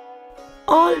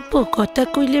 অল্প কথা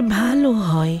কইলে ভালো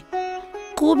হয়,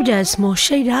 কবিরাজ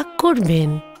মশাই রাগ করবেন।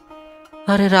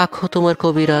 আরে রাখো তোমার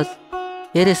কবিরাজ,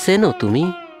 এরে চেনো তুমি?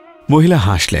 মহিলা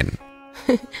হাসলেন।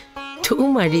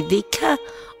 তোমারই দেখা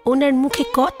ওনার মুখে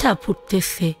কথা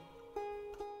ফুটতেছে।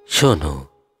 শোনো,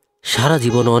 সারা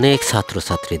জীবন অনেক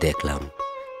ছাত্রছাত্রী দেখলাম,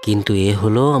 কিন্তু এ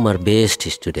হলো আমার বেস্ট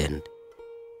স্টুডেন্ট।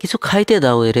 কিছু খাইতে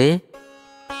দাও এরে।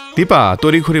 দীপা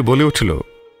তড়িঘড়ি বলে উঠল,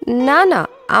 না না,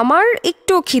 আমার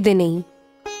একটু খিদে নেই।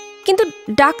 কিন্তু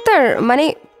ডাক্তার, মানে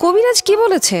কবিরাজ কি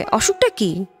বলেছে, অসুখটা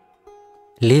কি?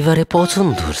 লিভারে পচন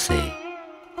ধরছে,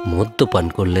 মদ্যপান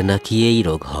করলে নাকি এই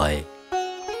রোগ হয়।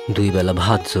 2 বেলা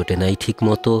ভাত জোটে নাই ঠিক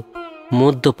মতো,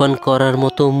 মদ্যপান করার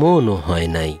মতো মনও হয়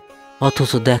নাই,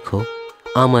 অথচ দেখো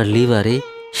আমার লিভারে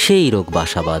সেই রোগ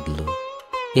বাসা বাঁধল।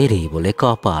 এরই বলে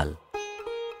কপাল।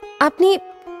 আপনি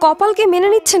কপালকে মেনে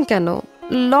নিচ্ছেন কেন?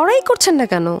 লড়াই করছেন না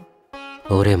কেন?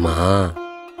 ওরে মা,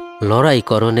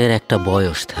 লড়াইকরণের একটা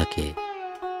বয়স থাকে।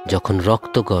 যখন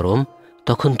রক্ত গরম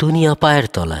তখন দুনিয়া পায়ের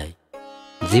তলায়।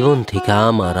 জীবন থেকে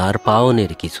আমার আর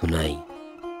পাওনের কিছু নাই।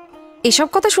 এসব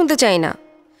কথা শুনতে চাই না।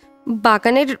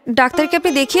 বাগানের ডাক্তারকে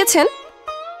আপনি দেখিয়েছেন?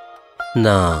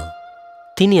 না,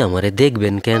 তিনি আমারে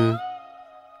দেখবেন কেন?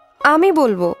 আমি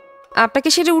বলবো, আপনাকে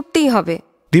সেটা উঠতেই হবে।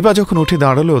 দীপা যখন উঠে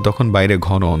দাঁড়ালো তখন বাইরে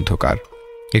ঘন অন্ধকার।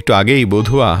 একটু আগেই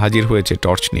বধুয়া হাজির হয়েছে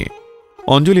টর্চ নিয়ে।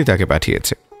 অঞ্জলি তাকে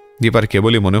পাঠিয়েছে। দীপার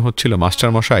কেবলই মনে হচ্ছিল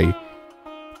মাস্টারমশাই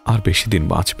আর বেশি দিন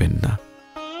বাঁচবেন না।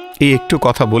 এই একটু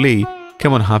কথা বলেই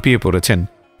কেমন হাঁপিয়ে পড়েছেন।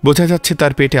 বোঝা যাচ্ছে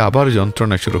তার পেটে আবার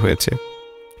যন্ত্রণা শুরু হয়েছে।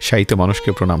 শায়িত মানুষকে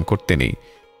প্রণাম করতে নেই।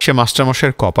 সে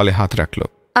মাস্টারমশাইয়ের কপালে হাত রাখল।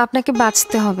 আপনাকে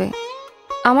বাঁচতে হবে,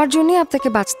 আমার জন্যই আপনাকে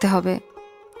বাঁচতে হবে।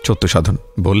 সত্য সাধন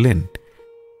বললেন,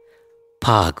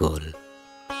 পাগল,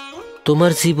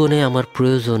 তোমার জীবনে আমার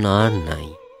প্রয়োজন আর নাই।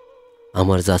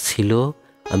 আমার যা ছিল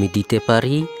আমি দিতে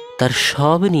পারি তার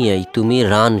সব নিয়েই তুমি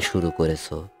রান শুরু করেছ।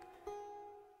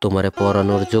 তোমারে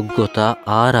পড়ানোর যোগ্যতা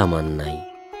আর আমার নাই।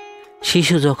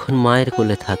 শিশু যখন মায়ের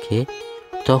কোলে থাকে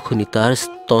তখনই তার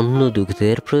স্তন্য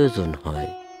দুগ্ধের প্রয়োজন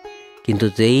হয়, কিন্তু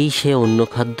যেই সে অন্য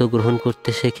খাদ্য গ্রহণ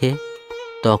করতে শেখে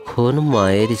তখন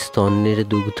মায়ের স্তন্যের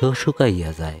দুগ্ধ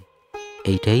শুকাইয়া যায়।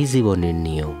 এইটাই জীবনের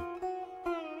নিয়ম।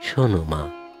 শোনো মা,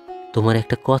 তোমার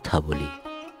একটা কথা বলি,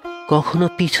 কখনো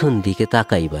পিছন দিকে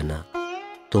তাকাইবা না।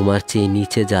 তোমার চেয়ে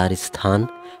নিচে যার স্থান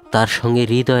তার সঙ্গে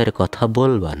হৃদয়ের কথা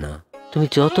বলবা না। তুমি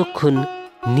যতক্ষণ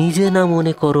নিজে না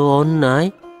মনে করো অন্যায়,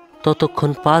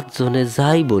 ততক্ষণ 5 জনে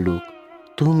যাই বলুক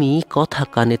তুমি কথা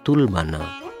কানে তুলবা না।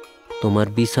 তোমার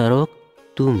বিচারক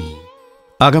তুমি।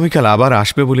 আগামীকাল আবার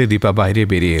আসবে বলে দীপা বাইরে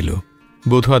বেরিয়ে এলো।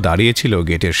 বধুয়া দাঁড়িয়েছিল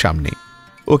গেটের সামনে।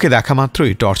 ওকে দেখা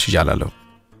মাত্রই টর্চ জ্বালালো।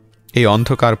 এই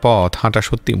অন্ধকার পথ হাঁটা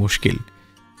সত্যি মুশকিল।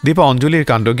 দীপা অঞ্জলির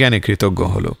কাণ্ডজ্ঞানে কৃতজ্ঞ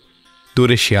হল।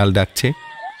 দূরে শিয়াল ডাকছে।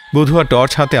 বধুয়া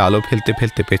টর্চ হাতে আলো ফেলতে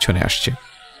ফেলতে পেছনে আসছে।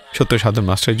 সত্য সাধন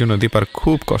মাস্টারের জন্য দীপার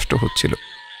খুব কষ্ট হচ্ছিল।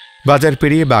 বাজার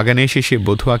পেরিয়ে বাগানে এসে সে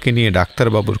বধুয়াকে নিয়ে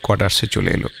ডাক্তারবাবুর কোয়ার্টার্সে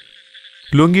চলে এলো।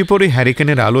 লুঙ্গি পরে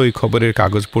হ্যারিকেনের আলোয় খবরের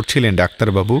কাগজ পড়ছিলেন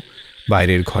ডাক্তারবাবু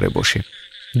বাইরের ঘরে বসে।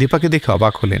 দীপাকে দেখে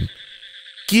অবাক হলেন।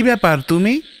 কি ব্যাপার,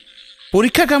 তুমি?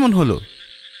 পরীক্ষা কেমন হলো?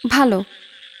 ভালো।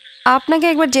 আপনাকে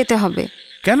একবার যেতে হবে।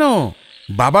 কেন,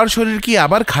 বাবার শরীর কি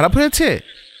আবার খারাপ হয়েছে?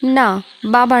 না,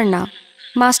 বাবার না,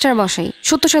 মাস্টার মশাই,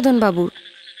 সত্যসাধন বাবুর।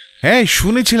 হ্যাঁ,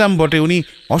 শুনেছিলাম বটে উনি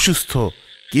অসুস্থ,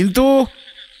 কিন্তু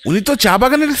উনি তো চা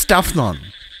বাগানের স্টাফ নন।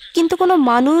 কিন্তু কোনো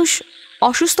মানুষ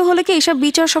অসুস্থ হলে কি এসব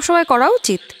বিচার সবসময় করা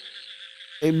উচিত?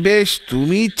 বেশ,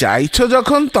 তুমি চাইছো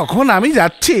যখন তখন আমি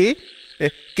যাচ্ছি,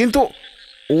 কিন্তু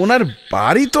ওনার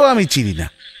বাড়ি তো আমি চিনি না।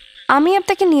 আমি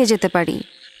আপনাকে নিয়ে যেতে পারি।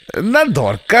 না,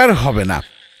 দরকার হবে না।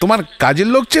 তোমার কাজের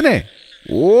লোক চেনে,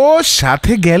 ও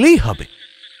সাথে গেলেই হবে।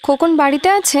 খোকন বাড়িতে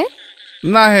আছে?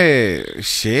 না হে,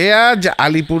 সে আজ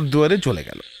আলিপুর দুয়ারে চলে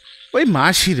গেল, ওই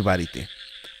মাসির বাড়িতে।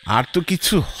 আর তো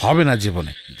কিছু হবে না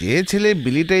জীবনে। যে ছেলে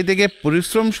বিলিটারি থেকে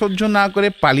পরিশ্রম সহ্য না করে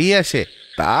পালিয়ে আসে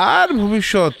তার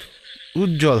ভবিষ্যৎ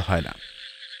উজ্জ্বল হয় না।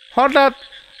 হঠাৎ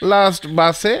লাস্ট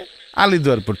বাসে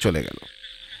আলিদুয়ারপুর চলে গেল।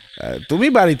 তুমি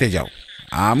বাড়িতে যাও,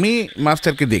 আমি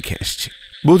মাস্টারকে দেখে আসছি।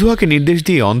 বধুয়াকে নির্দেশ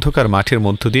দিয়ে অন্ধকার মাঠের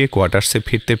মধ্য দিয়ে কোয়ার্টার্সে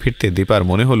ফিরতে ফিরতে দীপার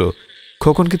মনে হলো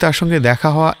খোকনকে তার সঙ্গে দেখা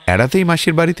হওয়া এড়াতেই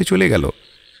মাসির বাড়িতে চলে গেল।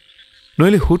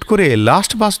 নইলে হুট করে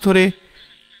লাস্ট বাস ধরে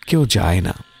কেউ যায়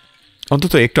না।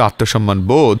 অন্তত একটু আত্মসম্মান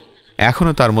বোধ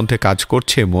এখনো তার মধ্যে কাজ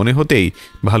করছে মনে হতেই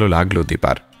ভালো লাগলো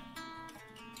দীপার।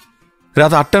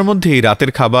 রাত 8টার মধ্যেই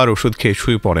রাতের খাবার ওষুধ খেয়ে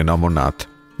শুয়ে পড়েন অমরনাথ।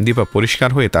 দীপা পরিষ্কার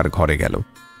হয়ে তার ঘরে গেল।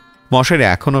 মশারি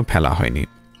এখনও ফেলা হয়নি।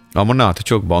 অমরনাথ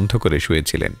চোখ বন্ধ করে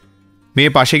শুয়েছিলেন।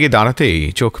 মেয়ে পাশে গিয়ে দাঁড়াতেই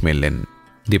চোখ মেললেন।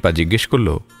 দীপা জিজ্ঞেস করল,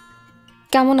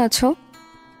 কেমন আছো?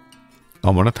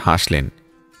 অমরনাথ হাসলেন,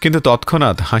 কিন্তু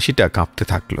তৎক্ষণাৎ হাসিটা কাঁপতে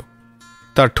থাকল।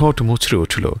 তার ঠোঁট মুচড়ে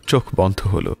উঠল, চোখ বন্ধ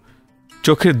হল,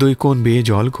 চোখের 2 কোণ বেয়ে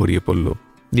জল গড়িয়ে পড়ল।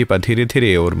 দীপা ধীরে ধীরে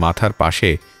ওর মাথার পাশে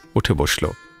উঠে বসল।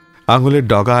 আঙুলের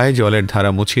ডগায় জলের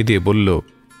ধারা মুছিয়ে দিয়ে বলল,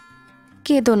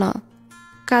 কেঁদো না,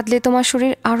 কাঁদলে তোমার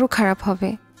শরীর আরো খারাপ হবে।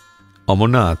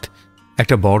 অমরনাথ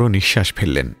একটা বড় নিঃশ্বাস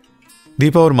ফেললেন।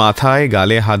 দীপা ওর মাথায়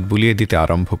গালে হাত বুলিয়ে দিতে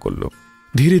আরম্ভ করল।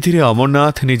 ধীরে ধীরে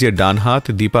অমরনাথ নিজের ডান হাত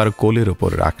দীপার কোলের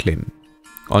ওপর রাখলেন।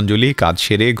 অঞ্জলি কাজ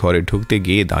সেরে ঘরে ঢুকতে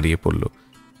গিয়ে দাঁড়িয়ে পড়ল।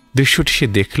 দৃশ্যটি সে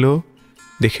দেখল,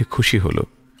 দেখে খুশি হল।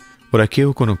 ওরা কেউ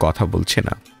কোনো কথা বলছে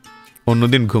না।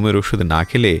 অন্যদিন ঘুমের ওষুধ না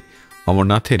খেলে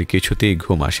অমরনাথের কিছুতেই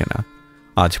ঘুম আসে না।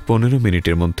 আজ 15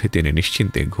 মিনিটের মধ্যে তিনি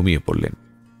নিশ্চিন্তে ঘুমিয়ে পড়লেন।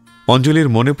 অঞ্জলির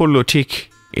মনে পড়ল ঠিক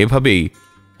এভাবেই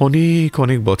অনেক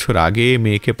অনেক বছর আগে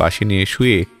মেয়েকে পাশে নিয়ে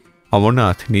শুয়ে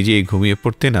অমরনাথ নিজেই ঘুমিয়ে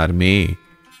পড়তেন আর মেয়ে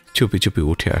চুপি চুপি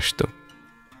উঠে আসত।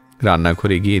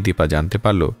 রান্নাঘরে গিয়ে দীপা জানতে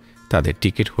পারল তাদের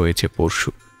টিকিট হয়েছে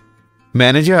পরশু।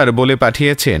 ম্যানেজার বলে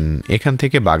পাঠিয়েছেন এখান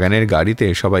থেকে বাগানের গাড়িতে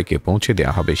সবাইকে পৌঁছে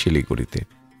দেওয়া হবে শিলিগুড়িতে।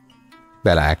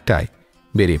 বেলা 1টায়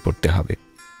বেরিয়ে পড়তে হবে।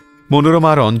 মনোরমা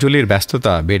আর অঞ্জলির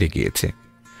ব্যস্ততা বেড়ে গিয়েছে।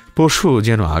 পরশু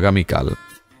যেন আগামীকাল।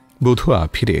 বুধুয়া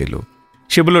ফিরে এলো।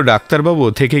 সে বলল ডাক্তারবাবু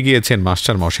থেকে গিয়েছেন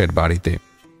মাস্টার মশাইয়ের বাড়িতে।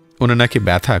 ওনার নাকি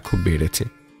ব্যথা খুব বেড়েছে।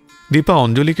 দীপা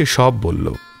অঞ্জলিকে সব বলল।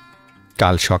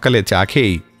 কাল সকালে চা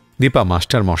খেয়েই দীপা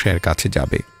মাস্টার মশাইয়ের কাছে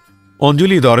যাবে।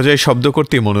 অঞ্জলি দরজায় শব্দ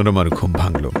করতে মনোরমার ঘুম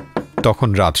ভাঙল। তখন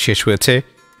রাত শেষ হয়েছে,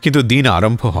 কিন্তু দিন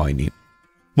আরম্ভ হয়নি।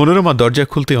 মনোরমা দরজা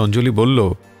খুলতে অঞ্জলি বলল,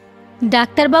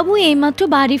 ডাক্তারবাবু এইমাত্র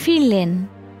বাড়ি ফিরলেন।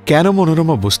 কেন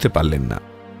মনোরমা বুঝতে পারলেন না।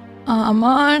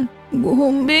 আমার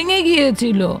ঘুম ভেঙে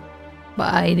গিয়েছিল,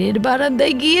 বাইরের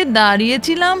বারান্দায় গিয়ে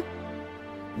দাঁড়িয়েছিলাম,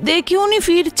 দেখি উনি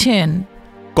ফিরছেন।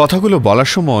 কথাগুলো বলার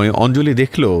সময় অঞ্জলি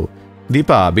দেখল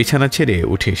দীপা বিছানা ছেড়ে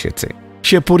উঠে এসেছে।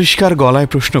 সে পরিষ্কার গলায়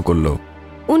প্রশ্ন করল,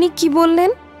 উনি কি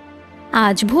বললেন?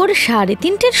 আজ ভোর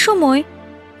 3:30টার সময়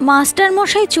মাস্টার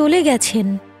মশাই চলে গেছেন।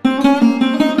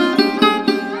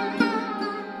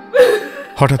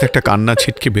 হঠাৎ একটা কান্না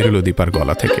ছিটকে বেরোলো দীপার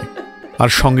গলা থেকে, আর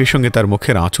সঙ্গে সঙ্গে তার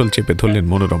মুখের আঁচল চেপে ধরলেন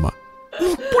মনোরমা।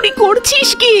 মুখ পুরি করছিস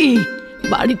কি?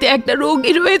 বাড়িতে একটা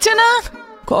রোগী রয়েছে না,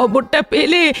 খবরটা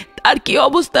পেলে তার কি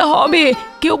অবস্থা হবে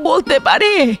কেউ বলতে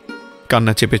পারে?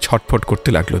 কান্না চেপে ছটফট করতে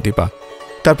লাগলো দীপা।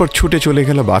 তারপর ছুটে চলে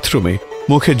গেল বাথরুমে।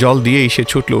 মুখে জল দিয়েই সে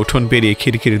ছুটল উঠোন পেরিয়ে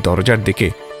খিড়কির দরজার দিকে।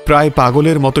 প্রায়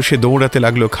পাগলের মতো সে দৌড়াতে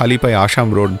লাগলো খালি পায়ে আসাম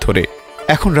রোড ধরে।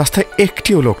 এখন রাস্তায়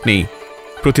একটিও লোক নেই।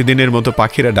 প্রতিদিনের মতো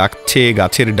পাখিরা ডাকছে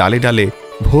গাছের ডালে ডালে।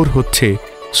 ভোর হচ্ছে।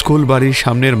 স্কুল বাড়ির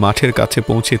সামনের মাঠের কাছে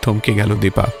পৌঁছে থমকে গেল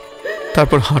দীপা।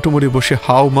 তারপর হাঁটুমুড়ি বসে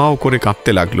হাও মাও করে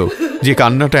কাঁদতে লাগলো। যে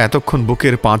কান্নাটা এতক্ষণ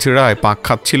বুকের পাঁচড়ায় পাক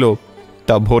খাচ্ছিল,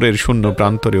 তা ভোরের শূন্য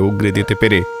প্রান্তরে উগরে দিতে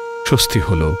পেরে স্বস্তি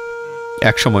হলো।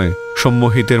 একসময়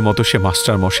সম্মোহিতের মতো সে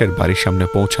মাস্টার মশাইয়ের বাড়ির সামনে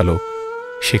পৌঁছালো।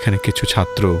 সেখানে কিছু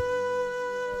ছাত্র,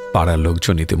 পাড়ার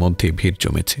লোকজন ইতিমধ্যে ভিড়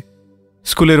জমেছে।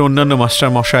 স্কুলের অন্যান্য মাস্টার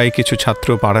মশাই, কিছু ছাত্র,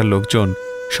 পাড়ার লোকজন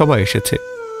সবাই এসেছে।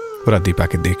 ওরা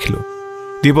দীপাকে দেখল।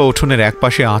 দীপা উঠোনের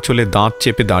একপাশে আঁচলে দাঁত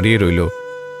চেপে দাঁড়িয়ে রইল।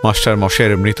 মাস্টার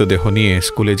মশাইয়ের মৃতদেহ নিয়ে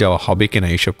স্কুলে যাওয়া হবে কিনা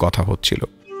এইসব কথা হচ্ছিল।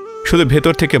 শুধু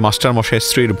ভেতর থেকে মাস্টার মশাইয়ের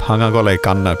স্ত্রীর ভাঙা গলায়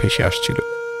কান্না ভেসে আসছিল।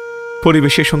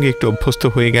 পরিবেশের সঙ্গে একটু অভ্যস্ত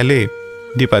হয়ে গেলে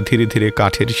দীপা ধীরে ধীরে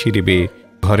কাঠের সিঁড়ি বেয়ে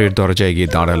ঘরের দরজায়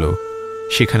গিয়ে দাঁড়ালো।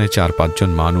 সেখানে 4-5 জন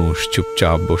মানুষ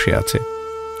চুপচাপ বসে আছে।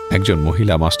 একজন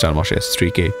মহিলা মাস্টার মশাইয়ের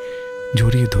স্ত্রীকে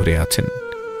জড়িয়ে ধরে আছেন,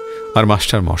 আর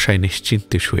মাস্টার মশাই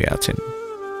নিশ্চিন্তে শুয়ে আছেন,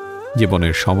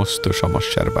 জীবনের সমস্ত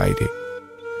সমস্যার বাইরে।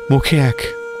 মুখে এক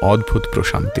অদ্ভুত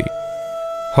প্রশান্তি।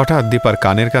 হঠাৎ দীপার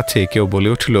কানের কাছে কেউ বলে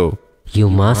উঠল, You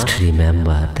must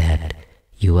remember that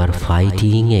you are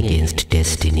fighting against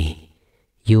destiny.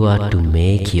 You are to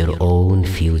make your own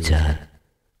future.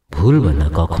 ভুলবে না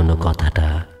কখনো কথাটা।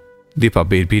 দীপা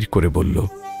বিড়বিড় করে বলল,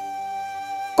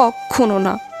 কখনো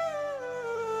না।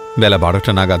 বেলা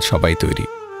 12টা নাগাদ সবাই তৈরি।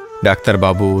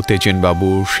 ডাক্তারবাবু, তেজেনবাবু,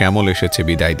 শ্যামল এসেছে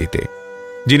বিদায় দিতে।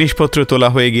 জিনিসপত্র তোলা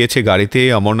হয়ে গিয়েছে গাড়িতে।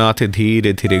 অমরনাথ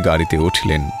ধীরে ধীরে গাড়িতে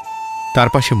উঠলেন। তার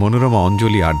পাশে মনোরমা,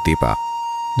 অঞ্জলি আর দীপা।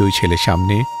 2 ছেলে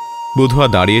সামনে। বুধুয়া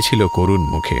দাঁড়িয়েছিল করুণ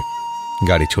মুখে।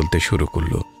 গাড়ি চলতে শুরু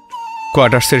করল।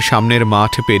 কোয়ার্টার্সের সামনের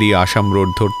মাঠ পেরিয়ে আসাম রোড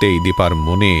ধরতেই দীপার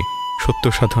মনে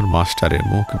সত্যসাধন মাস্টারের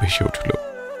মুখ ভেসে উঠল।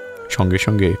 সঙ্গে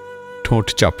সঙ্গে ঠোঁট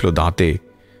চাপল দাঁতে,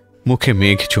 মুখে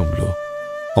মেঘ জমল।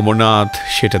 অমরনাথ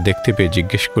সেটা দেখতে পেয়ে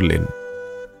জিজ্ঞেস করলেন,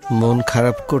 মন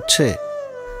খারাপ করছে?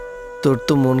 তোর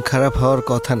তো মন খারাপ হওয়ার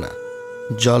কথা না।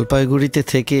 জলপাইগুড়িতে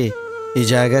থেকে এই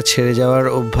জায়গা ছেড়ে যাওয়ার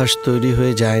অভ্যাস তৈরি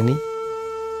হয়ে যায়নি?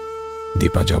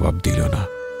 দীপা জবাব দিল না।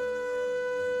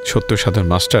 সত্যসাধন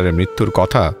মাস্টারের মৃত্যুর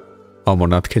কথা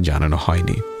অমরনাথকে জানানো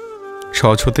হয়নি।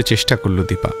 সহজ হতে চেষ্টা করল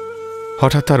দীপা।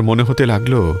 হঠাৎ তার মনে হতে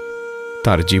লাগলো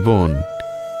তার জীবন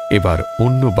এবার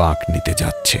অন্য বাঁক নিতে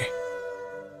যাচ্ছে।